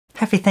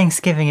Happy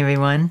Thanksgiving,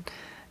 everyone.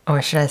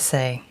 Or should I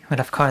say, what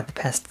I've called it the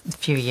past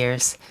few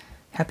years,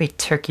 Happy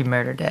Turkey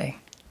Murder Day.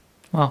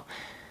 Well,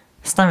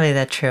 it's not really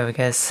that true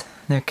because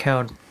they're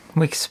killed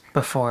weeks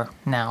before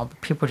now,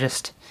 but people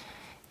just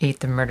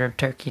eat the murdered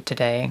turkey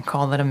today and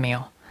call it a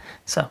meal.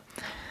 So,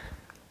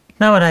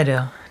 not what I do,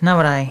 not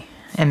what I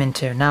am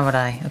into, not what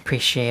I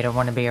appreciate or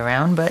want to be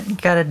around,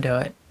 but gotta do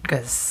it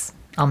because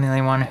I'm the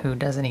only one who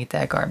doesn't eat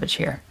that garbage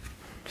here.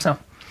 So,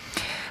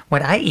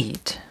 what I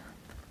eat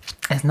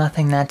is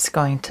nothing that's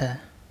going to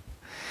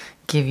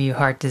give you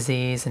heart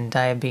disease and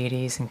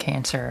diabetes and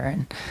cancer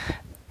and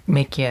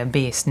make you a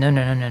beast. No,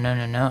 no, no, no, no,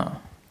 no, no.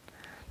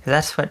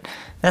 That's what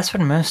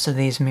most of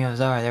these meals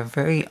are. They're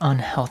very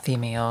unhealthy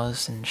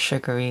meals and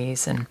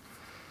sugaries, and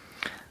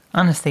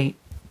honestly,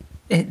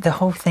 the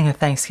whole thing of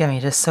Thanksgiving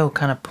is just so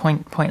kind of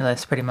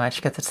pointless, pretty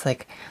much, because it's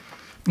like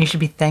you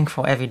should be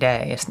thankful every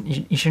day.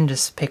 You shouldn't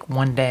just pick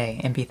one day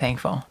and be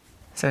thankful.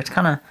 So it's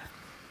kind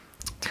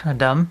of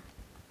dumb,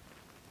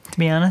 to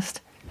be honest.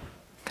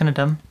 Kind of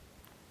dumb.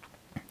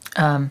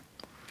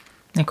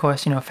 Of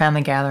course,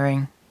 family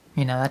gathering,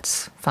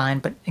 that's fine.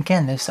 But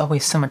again, there's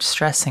always so much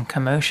stress and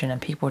commotion, and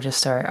people just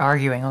start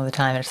arguing all the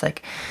time. It's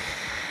like,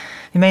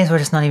 you may as well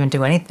just not even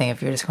do anything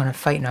if you're just going to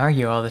fight and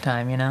argue all the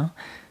time,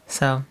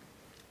 So,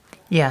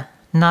 yeah,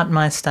 not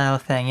my style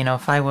thing.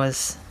 If I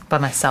was by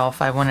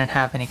myself, I wouldn't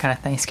have any kind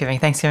of Thanksgiving.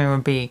 Thanksgiving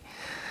would be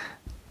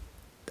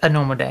a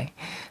normal day.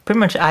 Pretty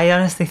much, I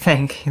honestly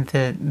think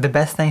the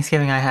best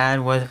Thanksgiving I had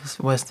was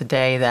the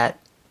day that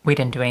we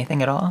didn't do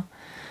anything at all.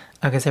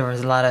 Because there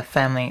was a lot of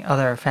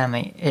other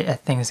family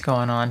things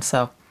going on,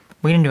 so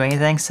we didn't do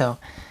anything. So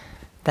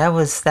that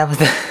was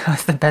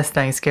the best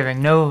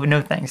Thanksgiving.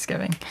 No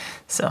Thanksgiving.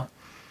 So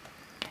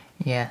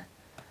yeah.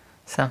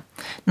 So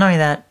not only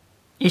that,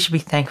 you should be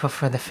thankful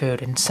for the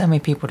food, and so many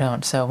people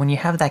don't. So when you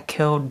have that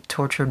killed,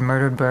 tortured,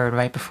 murdered bird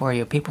right before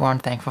you, people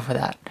aren't thankful for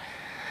that.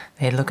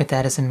 They look at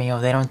that as a meal.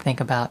 They don't think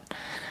about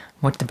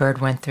what the bird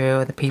went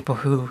through, the people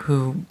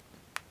who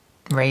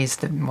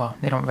raised they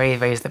don't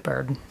raise the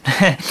bird.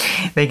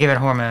 They give it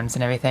hormones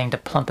and everything to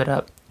plump it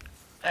up.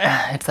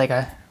 It's like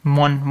a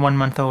one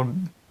month old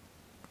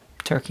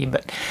turkey,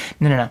 but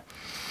no.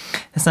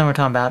 That's not what we're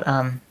talking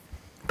about.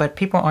 But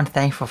people aren't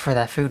thankful for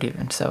that food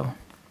even, so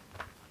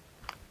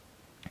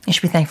you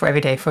should be thankful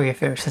every day for your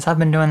food. Since I've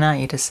been doing that,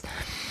 you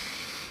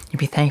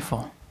be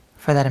thankful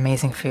for that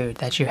amazing food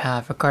that you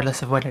have,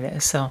 regardless of what it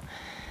is. So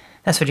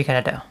that's what you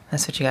gotta do.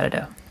 That's what you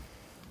gotta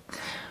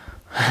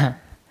do.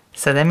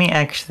 So let me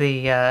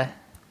actually, you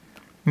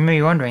may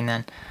be wondering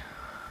then,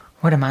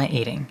 what am I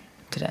eating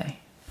today?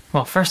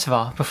 Well, first of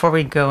all, before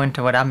we go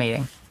into what I'm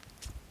eating,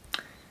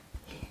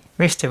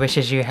 Roostah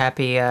wishes you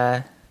happy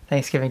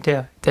Thanksgiving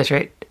too. That's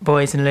right,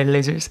 boys and little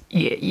losers.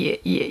 Yeah.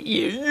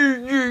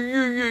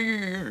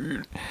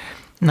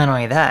 Not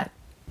only that,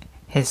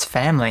 his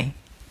family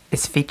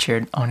is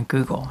featured on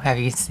Google.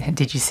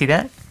 Did you see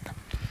that?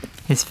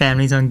 His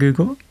family's on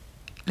Google.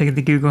 Look at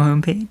the Google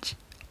homepage.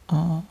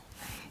 Oh.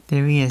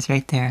 There he is,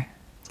 right there.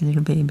 It's a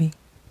little baby.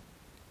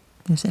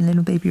 There's a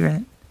little baby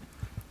rat.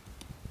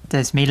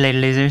 That's me, little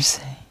losers.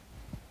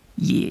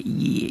 Yeah.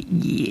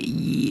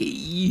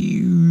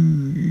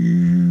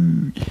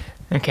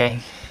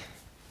 Okay.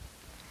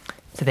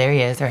 So there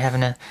he is. They're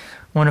having a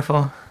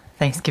wonderful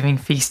Thanksgiving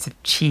feast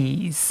of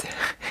cheese.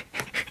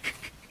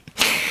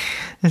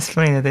 It's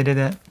funny that they did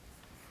that.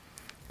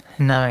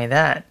 And not only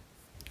that,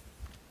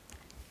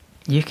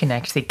 you can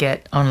actually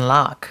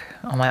unlock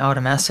on my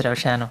Automacedo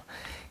channel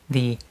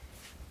the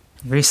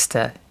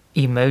Roostah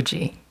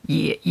emoji.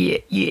 Yeah.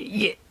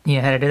 You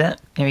know how to do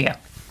that? Here we go.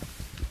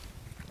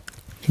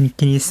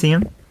 Can you see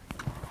him?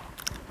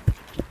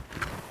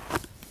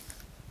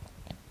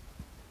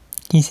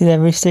 Can you see that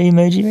Roostah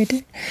emoji right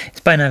there?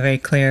 It's probably not very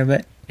clear,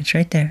 but it's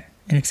right there.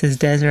 And it says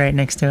Des right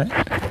next to it.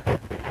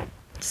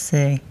 Let's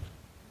see.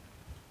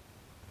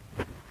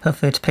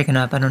 Hopefully it's picking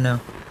up, I don't know.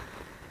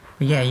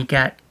 But yeah, you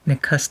got the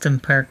custom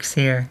perks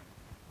here.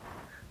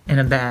 And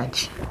a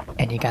badge.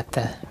 And you got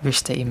the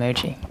Roostah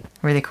emoji.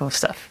 Really cool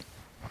stuff.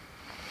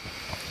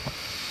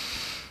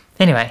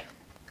 Anyway,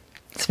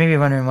 so maybe you're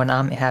wondering what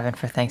I'm having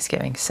for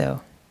Thanksgiving.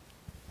 So,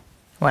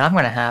 what I'm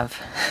going to have,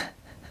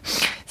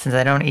 since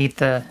I don't eat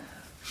the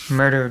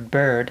murdered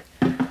bird,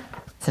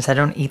 since I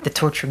don't eat the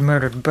tortured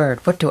murdered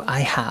bird, what do I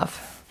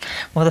have?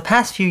 Well, the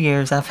past few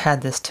years I've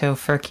had this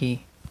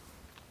tofurkey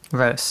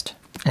roast.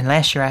 And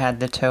last year I had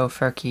the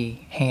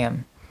tofurkey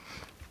ham.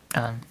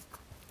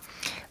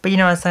 But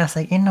I was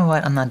like, you know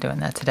what? I'm not doing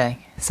that today.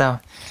 So,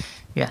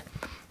 yeah.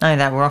 Not only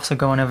that, we're also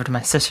going over to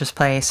my sister's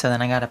place, so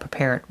then I gotta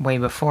prepare it way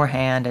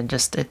beforehand, and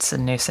it's a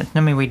nuisance.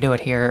 Normally we do it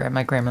here at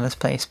my grandmother's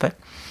place, but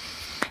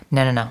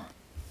no.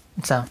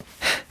 So,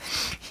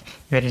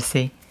 you ready to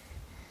see?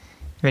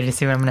 Ready to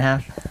see what I'm gonna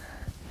have?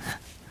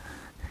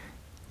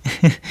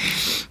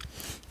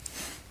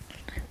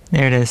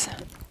 There it is.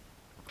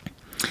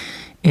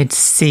 It's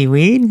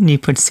seaweed. You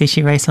put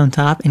sushi rice on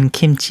top and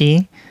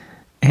kimchi.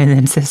 And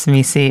then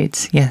sesame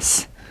seeds.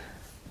 Yes.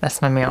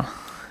 That's my meal.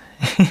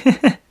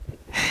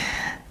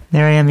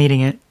 There I am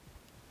eating it.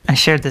 I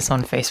shared this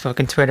on Facebook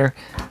and Twitter.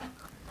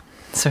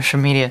 social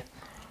media.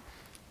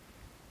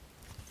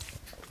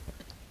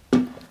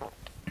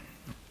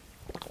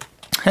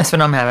 That's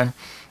what I'm having.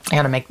 I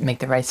gotta make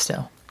the right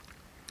still.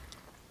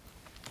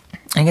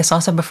 I guess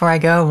also before I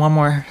go, one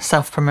more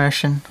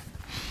self-promotion.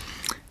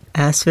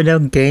 Asphodel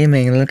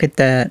Gaming, look at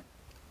that.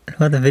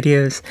 Look at the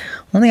videos.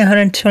 Only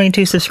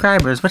 122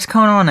 subscribers. What's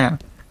going on now?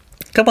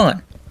 Come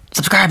on.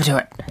 Subscribe to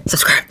it.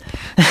 Subscribe.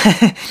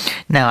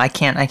 No, I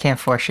can't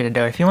force you to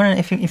do it. If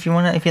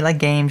you like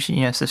games,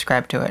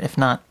 subscribe to it. If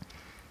not,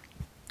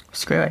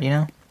 screw it,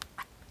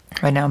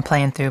 Right now I'm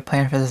playing for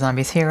the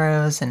Zombies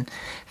Heroes and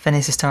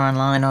Phantasy Star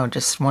Online. Oh,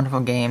 just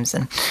wonderful games.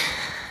 And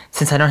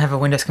since I don't have a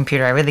Windows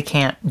computer, I really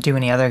can't do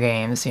any other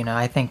games.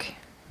 I think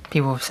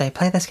people say,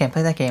 play this game,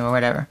 play that game, or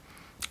whatever.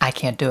 I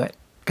can't do it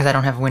because I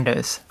don't have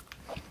Windows.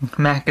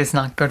 Mac is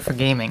not good for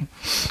gaming.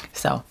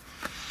 So,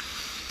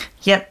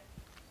 yep.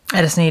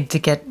 I just need to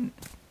get,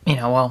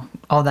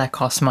 all that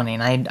costs money,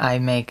 and I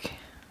make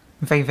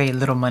very, very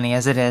little money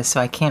as it is, so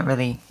I can't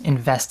really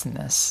invest in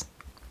this.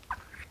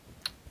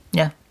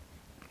 Yeah.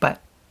 But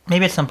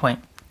maybe at some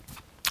point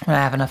when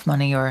I have enough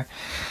money, or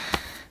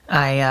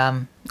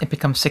it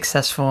becomes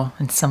successful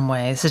in some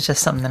way. This is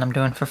just something that I'm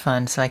doing for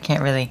fun, so I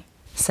can't really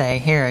say,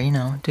 here,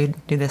 do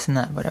this and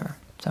that, whatever.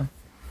 So,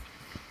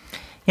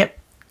 yep.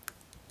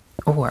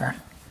 Or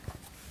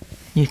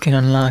you can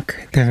unlock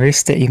the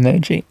Roostah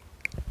emoji.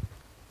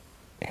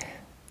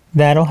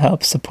 That'll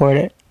help support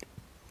it.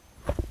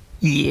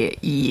 Yeah.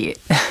 Yeah.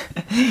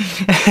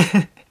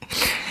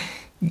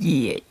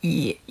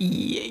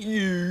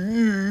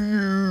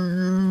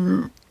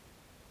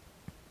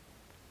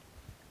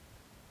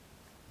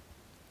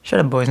 Shut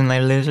up, boys and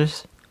lady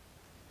losers.